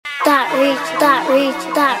What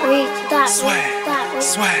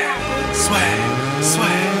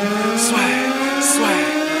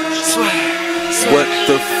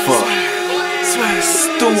the fuck?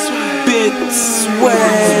 Stoopid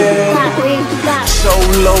swag.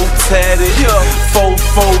 Cholo tatted,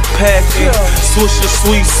 4-4 packing, Swisher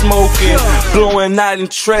sweet smoking, blowing out in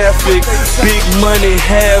traffic, big money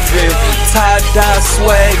having, tie-dye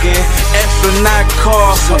swagging, astronaut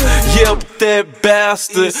car, yep that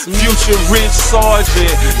bastard, future rich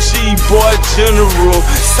sergeant, G-boy general,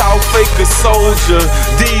 South Acre soldier,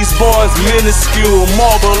 these boys minuscule,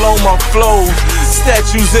 marble on my flow,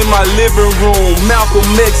 statues in my living room, Malcolm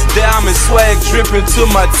X diamond swag dripping to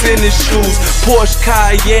my tennis shoes, Porsche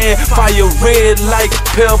Cayenne, fire red like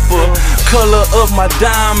pepper, color of my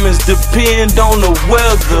diamonds depend on the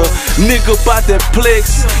weather, nigga bout that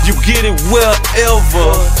plex, you get it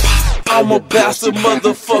wherever. I'm a bastard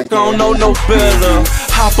motherfucker, I don't know no better.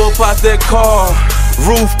 Hop up out that car,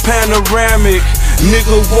 roof panoramic.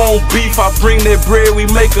 Nigga want beef, I bring that bread, we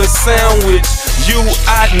make a sandwich. You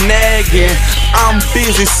out nagging, I'm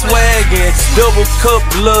busy swagging. Double cup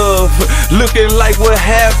love, looking like what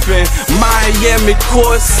happened. Miami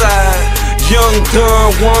courtside, young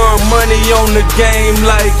gun, won money on the game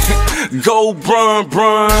like go brun.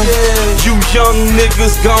 You young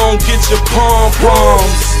niggas gon' get your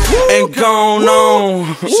pom-poms and gone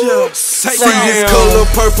on. See this color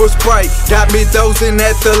purple Sprite, got me dozing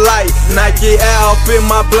at the light. Nike out in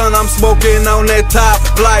my blunt, I'm smoking on that top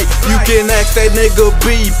flight. You can ask that nigga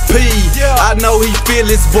BP, I know he feel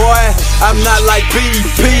his boy, I'm not like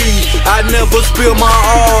BP, I never spill my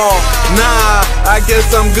all. Nah, I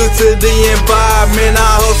guess I'm good to the environment.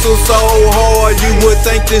 I hustle so hard, you would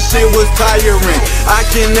think this shit was tiring. I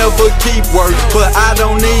can never keep work, but I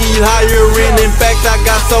don't need hiring. In fact, I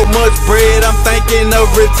got so much bread, I'm thinking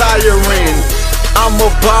of retiring. I'm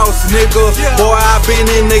a boss, nigga, boy, I been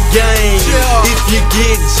in the game. If you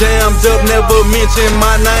get jammed up, never mention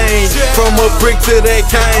my name. From a brick to that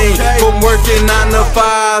cane, from working 9 to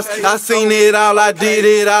 5s, I seen it all, I did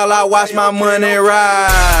it all, I watched my money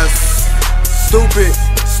rise. Stupid,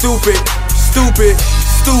 stupid, stupid,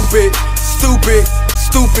 stupid, stupid,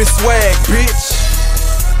 stupid swag, bitch.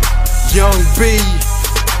 Young B,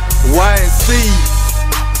 Y&C,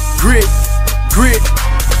 grit, grit,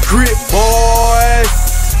 grit, boys.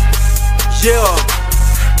 Yeah.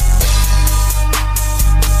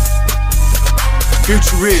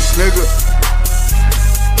 Future rich, nigga.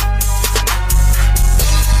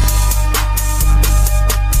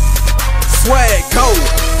 Swag, go,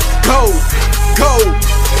 go, go,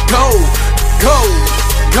 go, go,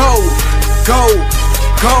 go, go,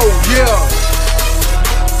 go, yeah.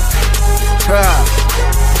 This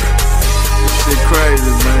shit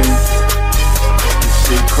crazy, man. This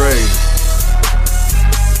shit crazy.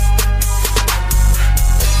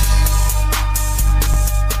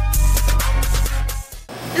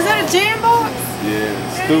 Is that a jam box? Yeah,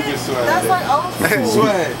 stupid swag. That's like old school.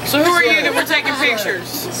 Swag. So who are you that we're taking pictures?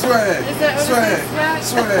 Swag. Is that what Swag.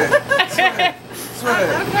 Swag. Swag.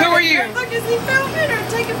 Okay. Who are you? Look, is he filming or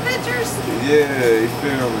taking pictures? Yeah, he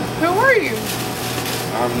filming. Who are you?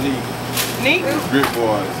 I'm Neat. Neat? Grip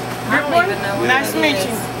boys. Grip don't boy? even know what Nice to that meet is.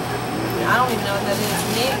 you. I don't even know what that is.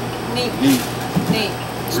 Neat. Neat.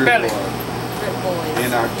 Spell it. Rip boys.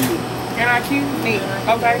 NIQ. NIQ? Neat.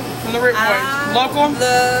 Okay. From the Rip Boys. I Local?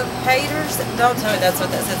 love haters. Don't tell me that's what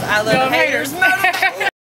that says. I love haters. Look,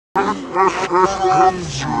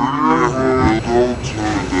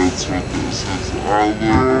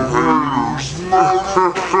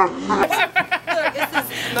 this is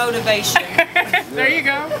motivation. There you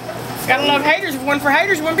go. Gotta love haters. If it wasn't for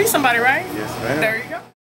haters, you wouldn't be somebody, right? Yes, ma'am. There you go.